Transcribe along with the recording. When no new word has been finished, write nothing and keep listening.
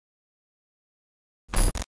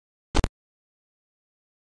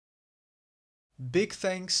Big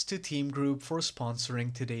thanks to Team Group for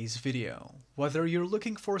sponsoring today's video. Whether you're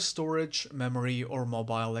looking for storage, memory, or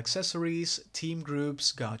mobile accessories, Team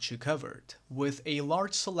Group's got you covered. With a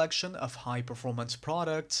large selection of high-performance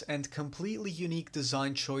products and completely unique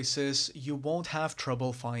design choices, you won't have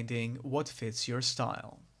trouble finding what fits your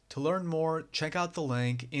style. To learn more, check out the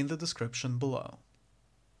link in the description below.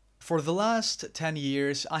 For the last 10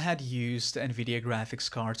 years, I had used NVIDIA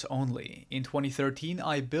graphics cards only. In 2013,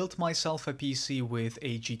 I built myself a PC with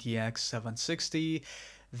a GTX 760,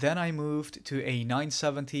 then I moved to a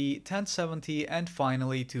 970, 1070, and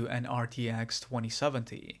finally to an RTX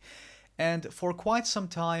 2070. And for quite some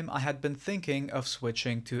time, I had been thinking of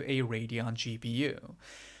switching to a Radeon GPU.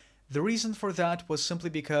 The reason for that was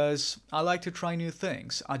simply because I like to try new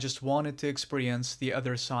things. I just wanted to experience the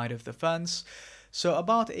other side of the fence. So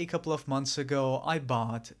about a couple of months ago, I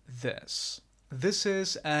bought this. This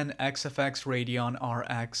is an XFX Radeon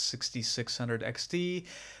RX 6600 XT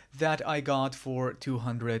that I got for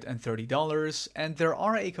 $230, and there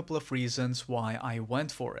are a couple of reasons why I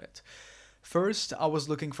went for it. First, I was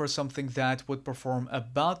looking for something that would perform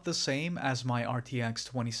about the same as my RTX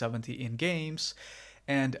 2070 in games,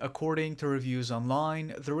 and according to reviews online,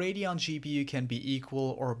 the Radeon GPU can be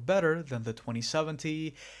equal or better than the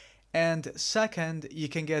 2070. And second, you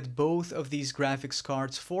can get both of these graphics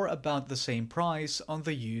cards for about the same price on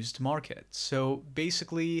the used market. So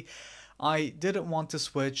basically, I didn't want to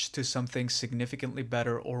switch to something significantly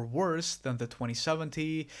better or worse than the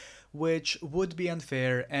 2070, which would be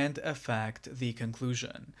unfair and affect the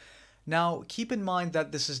conclusion. Now, keep in mind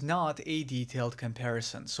that this is not a detailed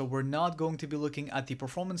comparison, so we're not going to be looking at the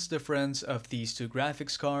performance difference of these two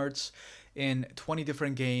graphics cards in 20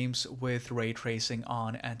 different games with ray tracing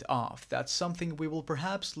on and off. That's something we will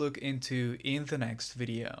perhaps look into in the next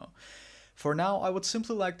video. For now, I would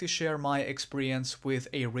simply like to share my experience with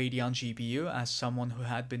a Radeon GPU as someone who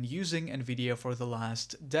had been using NVIDIA for the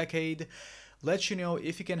last decade. Let you know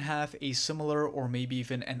if you can have a similar or maybe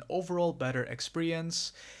even an overall better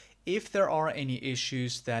experience, if there are any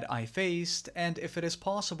issues that I faced, and if it is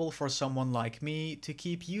possible for someone like me to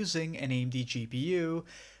keep using an AMD GPU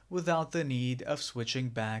without the need of switching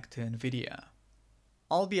back to NVIDIA.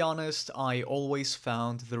 I'll be honest, I always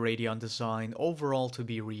found the Radeon design overall to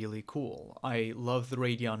be really cool. I love the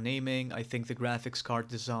Radeon naming, I think the graphics card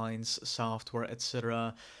designs, software,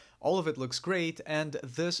 etc. All of it looks great, and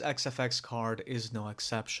this XFX card is no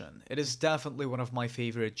exception. It is definitely one of my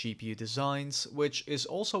favorite GPU designs, which is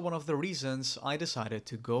also one of the reasons I decided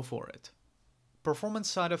to go for it. Performance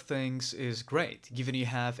side of things is great. Given you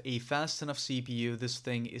have a fast enough CPU, this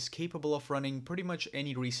thing is capable of running pretty much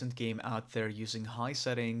any recent game out there using high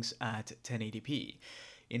settings at 1080p.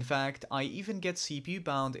 In fact, I even get CPU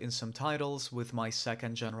bound in some titles with my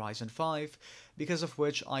 2nd gen Ryzen 5, because of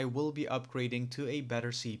which I will be upgrading to a better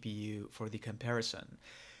CPU for the comparison.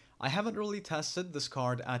 I haven't really tested this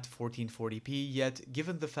card at 1440p yet.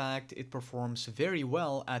 Given the fact it performs very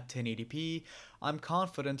well at 1080p, I'm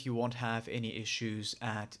confident you won't have any issues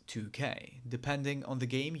at 2K. Depending on the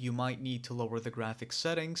game, you might need to lower the graphics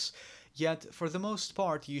settings, yet for the most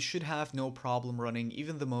part you should have no problem running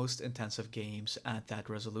even the most intensive games at that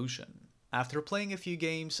resolution. After playing a few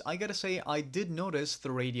games, I gotta say I did notice the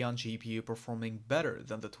Radeon GPU performing better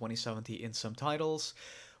than the 2070 in some titles,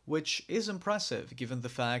 which is impressive given the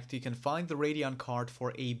fact you can find the Radeon card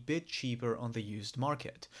for a bit cheaper on the used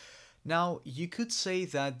market. Now, you could say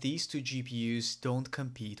that these two GPUs don't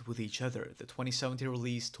compete with each other. The 2070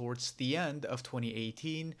 released towards the end of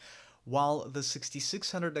 2018, while the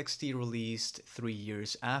 6600 XT released 3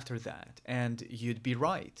 years after that. And you'd be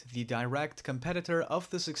right, the direct competitor of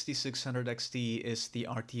the 6600 XT is the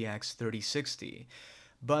RTX 3060.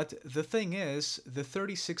 But the thing is, the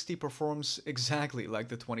 3060 performs exactly like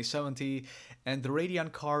the 2070, and the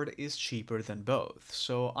Radeon card is cheaper than both,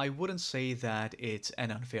 so I wouldn't say that it's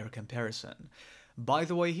an unfair comparison. By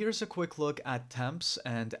the way, here's a quick look at temps,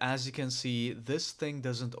 and as you can see, this thing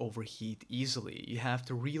doesn't overheat easily. You have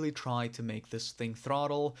to really try to make this thing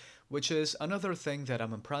throttle, which is another thing that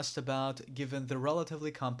I'm impressed about given the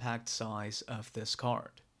relatively compact size of this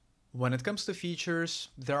card. When it comes to features,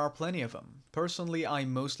 there are plenty of them. Personally, I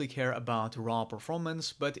mostly care about raw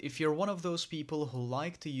performance, but if you're one of those people who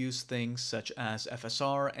like to use things such as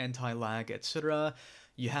FSR, anti-lag, etc.,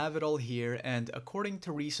 you have it all here, and according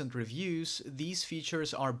to recent reviews, these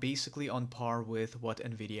features are basically on par with what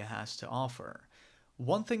NVIDIA has to offer.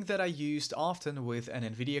 One thing that I used often with an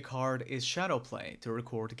NVIDIA card is Shadowplay to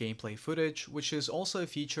record gameplay footage, which is also a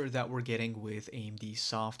feature that we're getting with AMD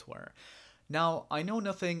software. Now, I know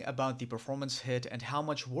nothing about the performance hit and how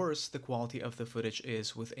much worse the quality of the footage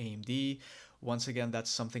is with AMD. Once again, that's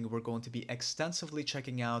something we're going to be extensively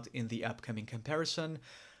checking out in the upcoming comparison.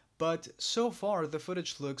 But so far, the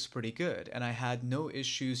footage looks pretty good, and I had no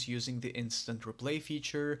issues using the instant replay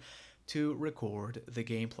feature to record the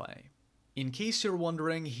gameplay. In case you're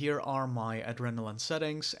wondering, here are my Adrenalin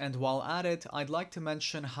settings, and while at it, I'd like to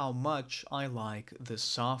mention how much I like this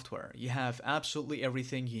software. You have absolutely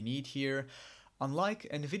everything you need here, unlike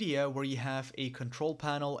NVIDIA where you have a control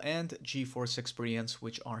panel and GeForce Experience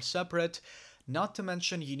which are separate. Not to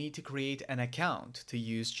mention you need to create an account to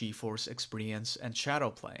use GeForce Experience and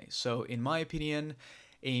Shadowplay. So in my opinion,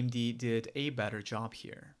 AMD did a better job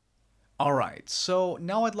here. Alright, so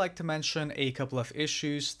now I'd like to mention a couple of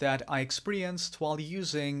issues that I experienced while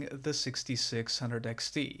using the 6600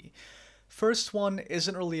 XT. First one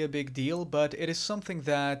isn't really a big deal, but it is something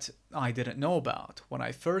that I didn't know about. When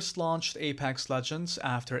I first launched Apex Legends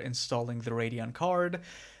after installing the Radeon card,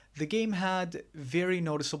 the game had very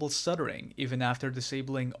noticeable stuttering, even after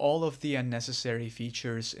disabling all of the unnecessary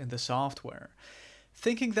features in the software.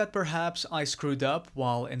 Thinking that perhaps I screwed up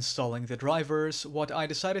while installing the drivers, what I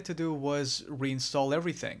decided to do was reinstall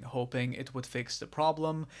everything, hoping it would fix the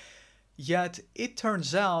problem. Yet, it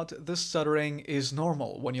turns out the stuttering is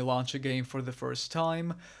normal when you launch a game for the first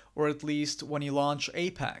time, or at least when you launch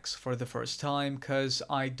Apex for the first time, cause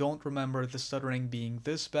I don't remember the stuttering being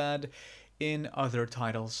this bad in other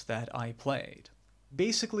titles that I played.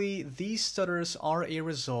 Basically, these stutters are a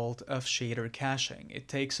result of shader caching. It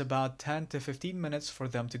takes about 10 to 15 minutes for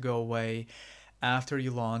them to go away after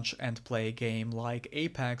you launch and play a game like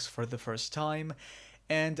Apex for the first time,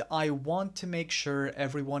 and I want to make sure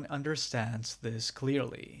everyone understands this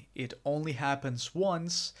clearly. It only happens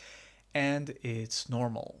once, and it's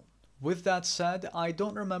normal. With that said, I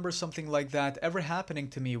don't remember something like that ever happening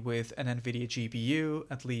to me with an NVIDIA GPU,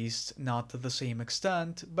 at least not to the same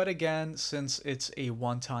extent, but again, since it's a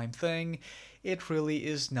one-time thing, it really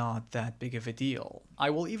is not that big of a deal. I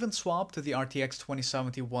will even swap to the RTX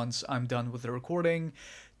 2070 once I'm done with the recording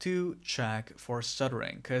to check for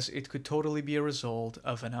stuttering, because it could totally be a result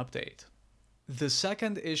of an update. The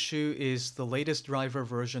second issue is the latest driver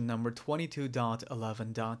version number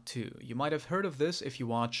 22.11.2. You might have heard of this if you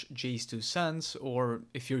watch Jay's 2 Cents or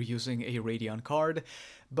if you're using a Radeon card,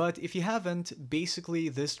 but if you haven't, basically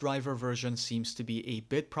this driver version seems to be a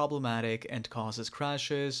bit problematic and causes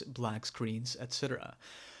crashes, black screens, etc.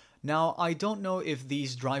 Now, I don't know if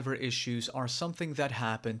these driver issues are something that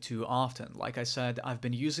happen too often. Like I said, I've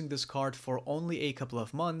been using this card for only a couple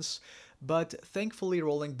of months, but thankfully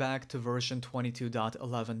rolling back to version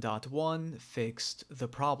 22.11.1 fixed the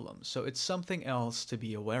problem, so it's something else to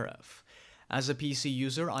be aware of. As a PC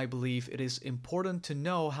user, I believe it is important to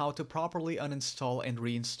know how to properly uninstall and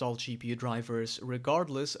reinstall GPU drivers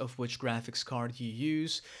regardless of which graphics card you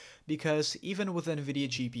use, because even with NVIDIA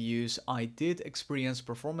GPUs, I did experience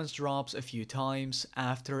performance drops a few times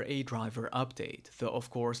after a driver update, though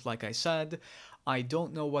of course, like I said, I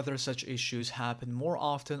don't know whether such issues happen more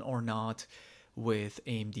often or not with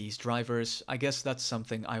AMD's drivers. I guess that's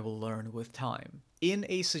something I will learn with time. In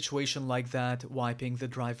a situation like that, wiping the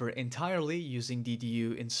driver entirely using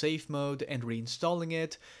DDU in safe mode and reinstalling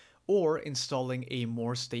it, or installing a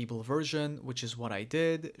more stable version, which is what I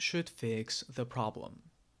did, should fix the problem.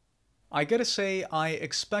 I gotta say, I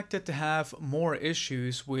expected to have more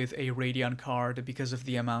issues with a Radeon card because of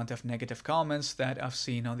the amount of negative comments that I've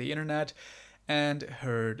seen on the internet and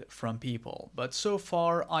heard from people, but so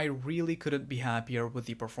far I really couldn't be happier with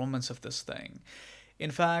the performance of this thing.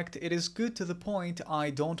 In fact, it is good to the point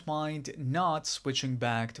I don't mind not switching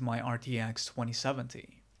back to my RTX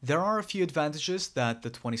 2070. There are a few advantages that the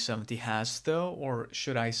 2070 has though, or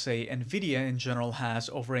should I say NVIDIA in general has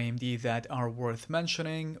over AMD that are worth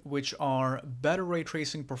mentioning, which are better ray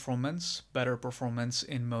tracing performance, better performance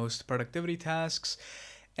in most productivity tasks,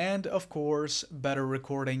 and of course, better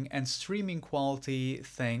recording and streaming quality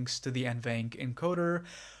thanks to the NVENC encoder,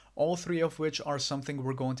 all three of which are something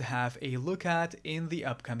we're going to have a look at in the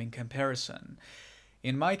upcoming comparison.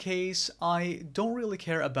 In my case, I don't really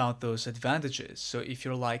care about those advantages, so if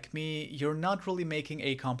you're like me, you're not really making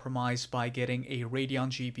a compromise by getting a Radeon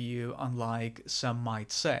GPU unlike some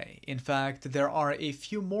might say. In fact, there are a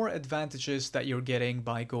few more advantages that you're getting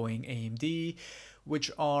by going AMD,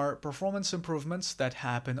 which are performance improvements that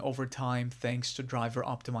happen over time thanks to driver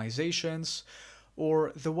optimizations,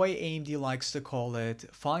 or the way AMD likes to call it,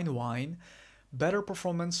 fine wine, better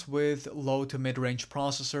performance with low to mid-range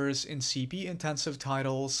processors in CPU-intensive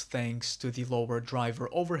titles thanks to the lower driver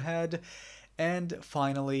overhead, And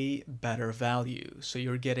finally, better value. So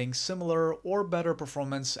you're getting similar or better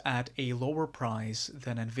performance at a lower price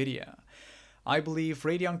than NVIDIA. I believe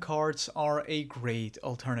Radeon cards are a great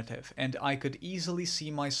alternative, and I could easily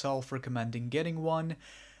see myself recommending getting one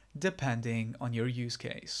depending on your use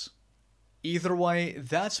case. Either way,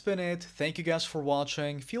 that's been it. Thank you guys for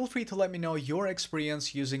watching. Feel free to let me know your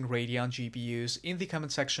experience using Radeon GPUs in the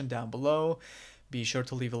comment section down below. Be sure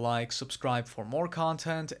to leave a like, subscribe for more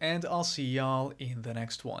content, and I'll see y'all in the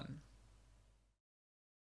next one.